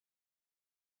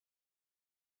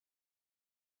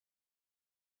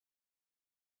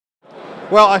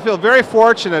Well, I feel very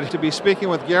fortunate to be speaking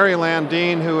with Gary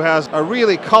Landeen, who has a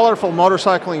really colorful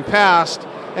motorcycling past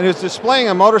and who's displaying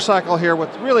a motorcycle here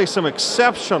with really some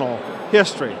exceptional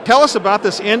history. Tell us about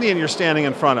this Indian you're standing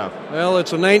in front of. Well,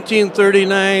 it's a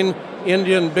 1939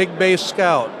 Indian Big Base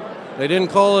Scout. They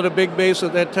didn't call it a Big Base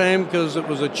at that time because it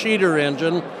was a cheater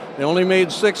engine. They only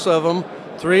made 6 of them.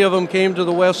 3 of them came to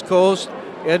the West Coast.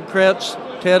 Ed Kretz,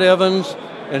 Ted Evans,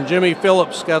 and Jimmy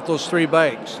Phillips got those 3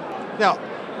 bikes. Now,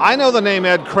 I know the name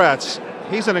Ed Kretz.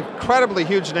 He's an incredibly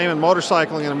huge name in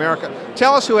motorcycling in America.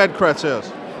 Tell us who Ed Kretz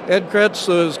is. Ed Kretz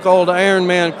is called Iron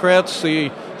Man Kretz.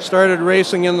 He started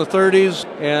racing in the 30s,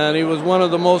 and he was one of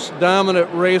the most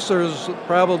dominant racers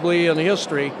probably in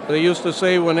history. They used to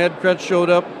say when Ed Kretz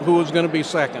showed up, who was going to be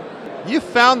second. You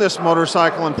found this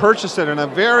motorcycle and purchased it in a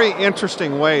very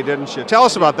interesting way, didn't you? Tell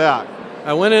us about that.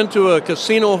 I went into a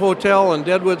casino hotel in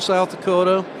Deadwood, South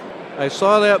Dakota. I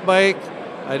saw that bike.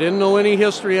 I didn't know any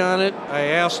history on it. I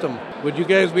asked them, would you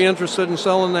guys be interested in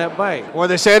selling that bike? What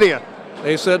did they say to you?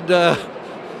 They said,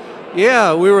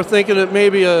 yeah, we were thinking that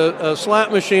maybe a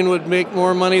slot machine would make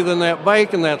more money than that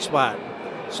bike in that spot.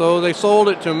 So they sold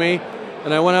it to me,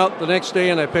 and I went out the next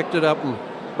day and I picked it up and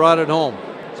brought it home.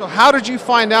 So how did you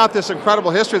find out this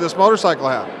incredible history this motorcycle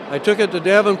had? I took it to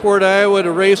Davenport, Iowa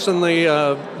to race in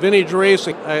the vintage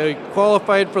racing. I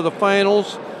qualified for the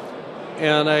finals,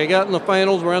 and I got in the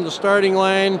finals. We're on the starting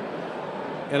line,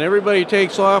 and everybody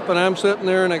takes off, and I'm sitting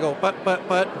there, and I go, putt, putt,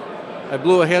 putt. I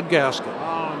blew a head gasket.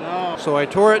 Oh, no. So I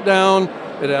tore it down.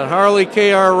 It had Harley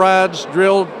KR rods,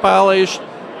 drilled, polished,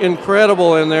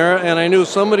 incredible in there, and I knew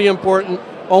somebody important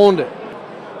owned it.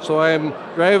 So I'm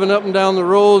driving up and down the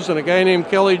roads, and a guy named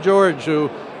Kelly George,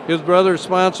 who his brother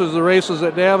sponsors the races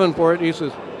at Davenport, he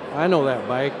says, I know that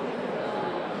bike.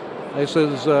 I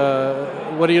says,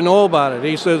 what do you know about it?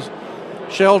 He says,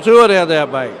 Shell Thuet had that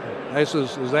bike. I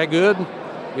says, is that good?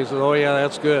 He says, oh yeah,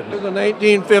 that's good. There's a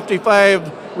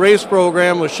 1955 race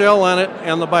program with Shell on it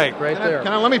and the bike right there.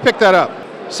 Let me pick that up.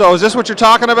 So is this what you're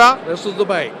talking about? This is the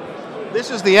bike. This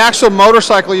is the actual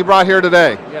motorcycle you brought here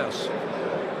today? Yes.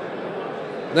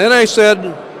 Then I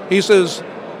said, he says,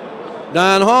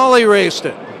 Don Hawley raced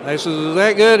it. I says, is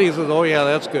that good? He says, oh yeah,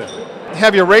 that's good.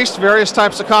 Have you raced various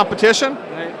types of competition?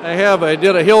 I have. I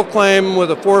did a hill climb with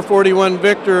a 441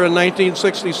 Victor in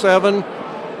 1967.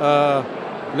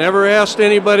 Never asked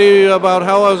anybody about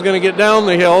how I was going to get down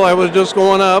the hill. I was just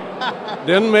going up.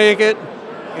 Didn't make it.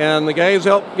 And the guys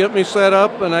helped get me set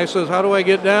up, and I says, how do I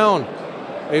get down?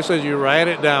 They says, you ride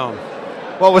it down.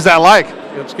 What was that like?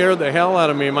 It scared the hell out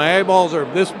of me. My eyeballs are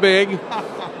this big,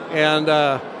 and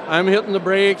I'm hitting the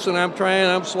brakes, and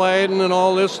I'm sliding and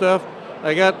all this stuff.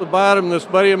 I got to the bottom. This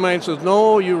buddy of mine says,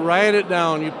 no, you ride it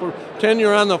down. You pretend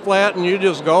you're on the flat, and you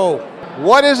just go.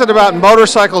 What is it about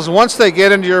motorcycles? Once they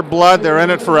get into your blood, they're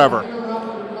in it forever.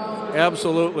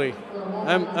 Absolutely.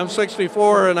 I'm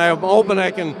 64, and I'm hoping I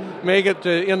can make it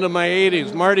to into my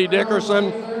 80s. Marty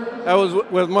Dickerson, I was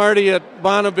with Marty at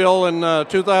Bonneville in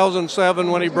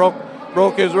 2007 when he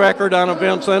broke his record on a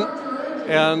Vincent,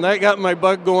 and that got my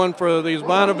bug going for these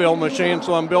Bonneville machines,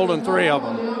 so I'm building 3 of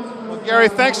them. Well, Gary,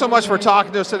 thanks so much for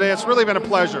talking to us today. It's really been a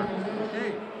pleasure.